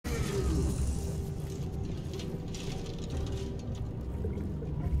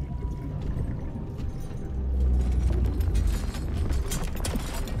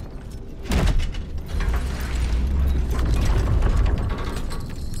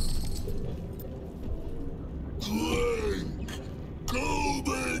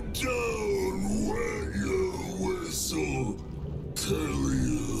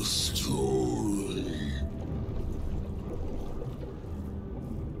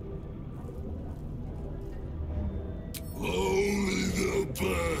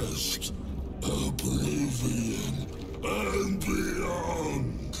best. Oblivion and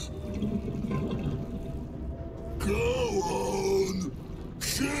beyond. Go on.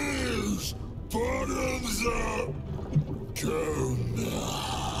 Cheers. Bottoms up. Go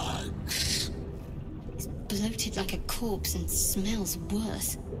nuts. It's bloated like a corpse and smells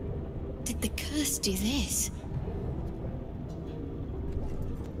worse. Did the curse do this?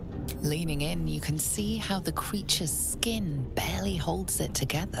 Leaning in, you can see how the creature's skin barely holds it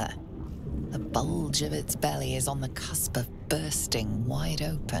together. The bulge of its belly is on the cusp of bursting wide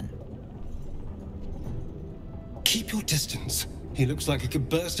open. Keep your distance. He looks like he could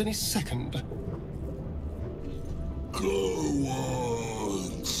burst any second. Go on,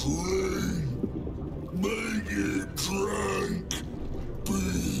 drink. Make it drink.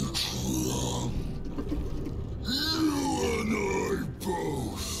 Be drunk. You and I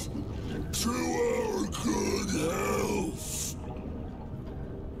both. To our good health.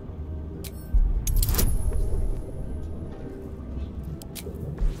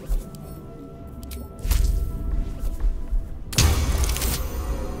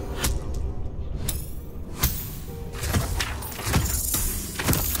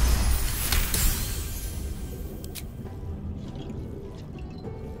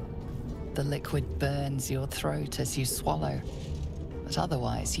 The liquid burns your throat as you swallow, but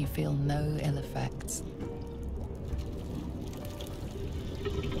otherwise you feel no ill effects.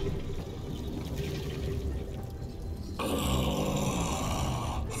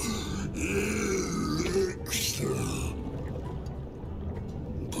 Elixir.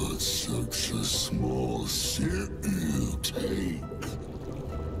 But such a small sip you take.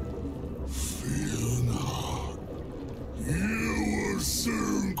 Fear not. You will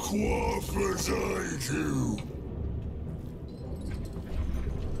soon quaff as I do.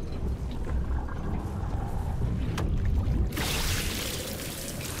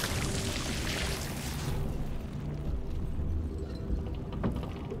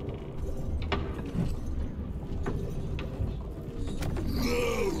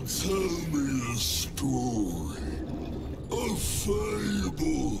 Now tell me a story, a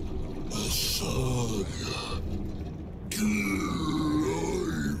fable, a saga.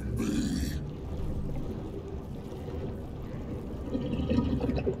 Delight me.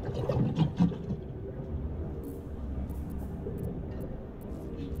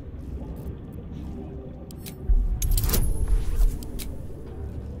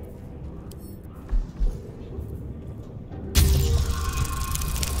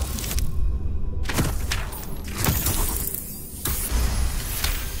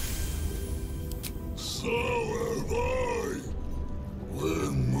 So have I.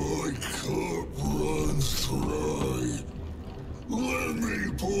 When my cup runs dry, let me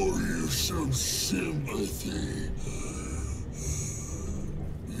pour you some sympathy.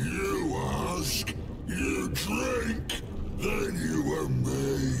 You ask, you drink, then you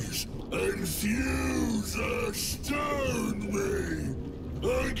amaze, and fuse astound me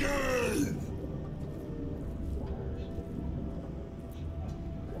again.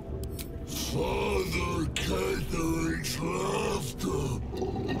 Father Catherine's laughter,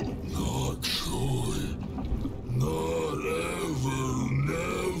 not joy, not ever,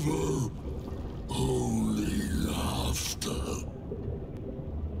 never, only laughter.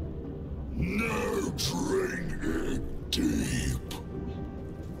 Now drink it deep.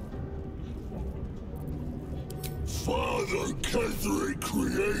 Father Catherine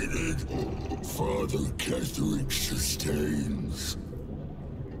created, Father Catherine sustains.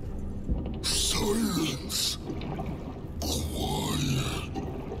 Silence. Quiet.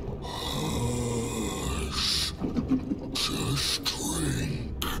 Hush. Just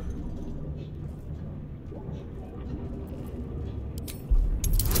drink.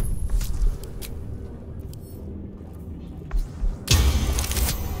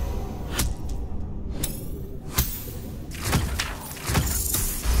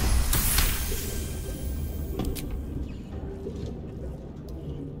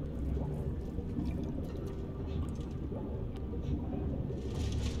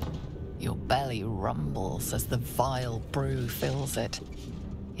 Your belly rumbles as the vile brew fills it,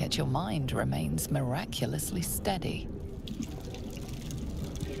 yet your mind remains miraculously steady.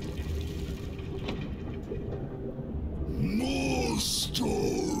 More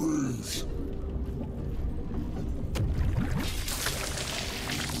stories.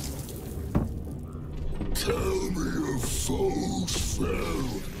 Tell me of foes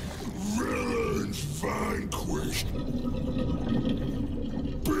felled, villains vanquished,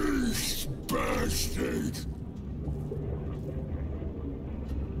 beasts bastard.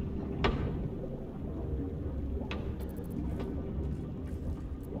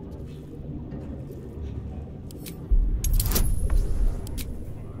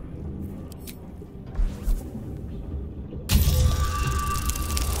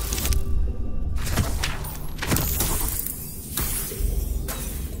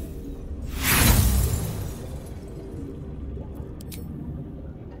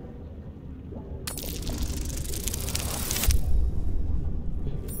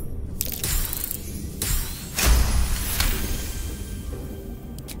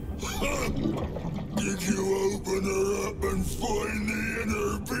 Did you open her up and find the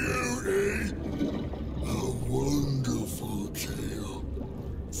inner beauty? A wonderful tale,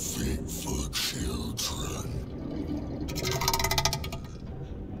 fit for children.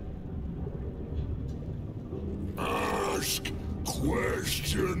 Ask,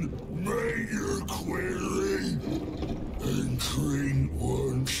 question, make your query, and drink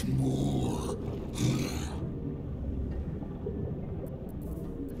once more.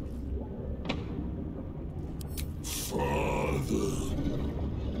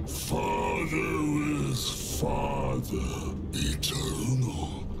 Father is Father, eternal,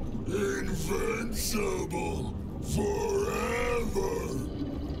 invincible, forever,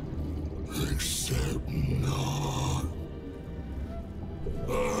 except not.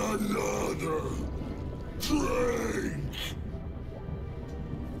 Another drink.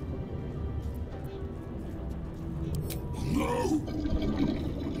 No,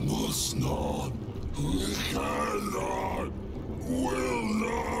 must not, cannot, will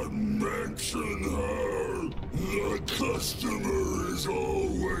not mention her. The customer is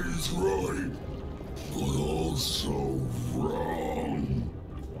always right, but also wrong.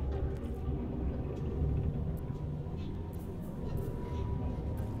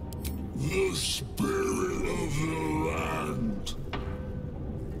 The spirit of the land.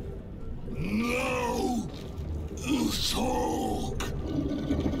 Now, talk.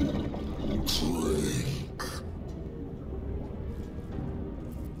 Drink.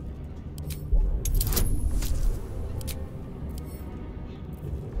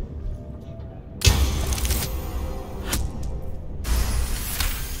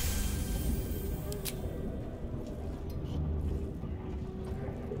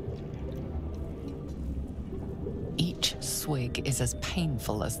 Each swig is as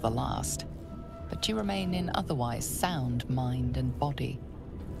painful as the last, but you remain in otherwise sound mind and body.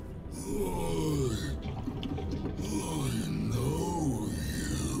 I know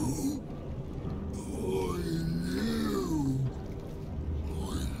you. I knew.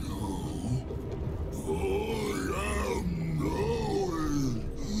 I know. I am knowing.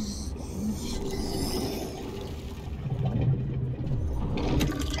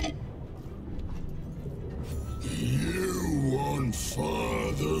 You want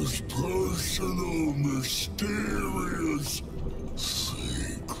Father's personal, mysterious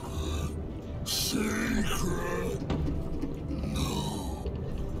secret? No,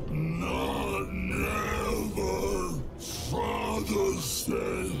 not never. Father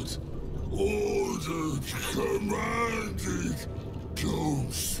said, ordered, commanded.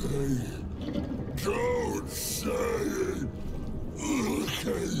 Don't say it. Don't say it.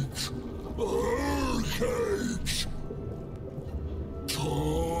 Cage. Cage.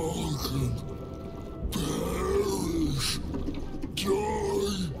 Talk and perish.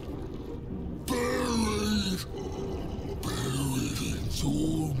 Die. Buried in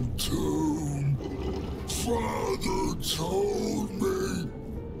Thorn Tomb. Father told me.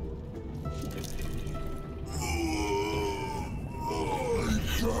 I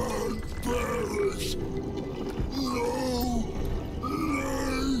can't perish. No,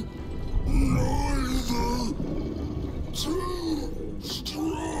 nay, neither. Too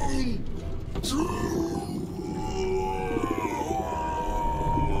strong.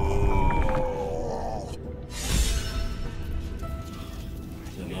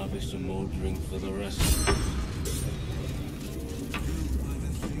 There might be some more drink for the rest.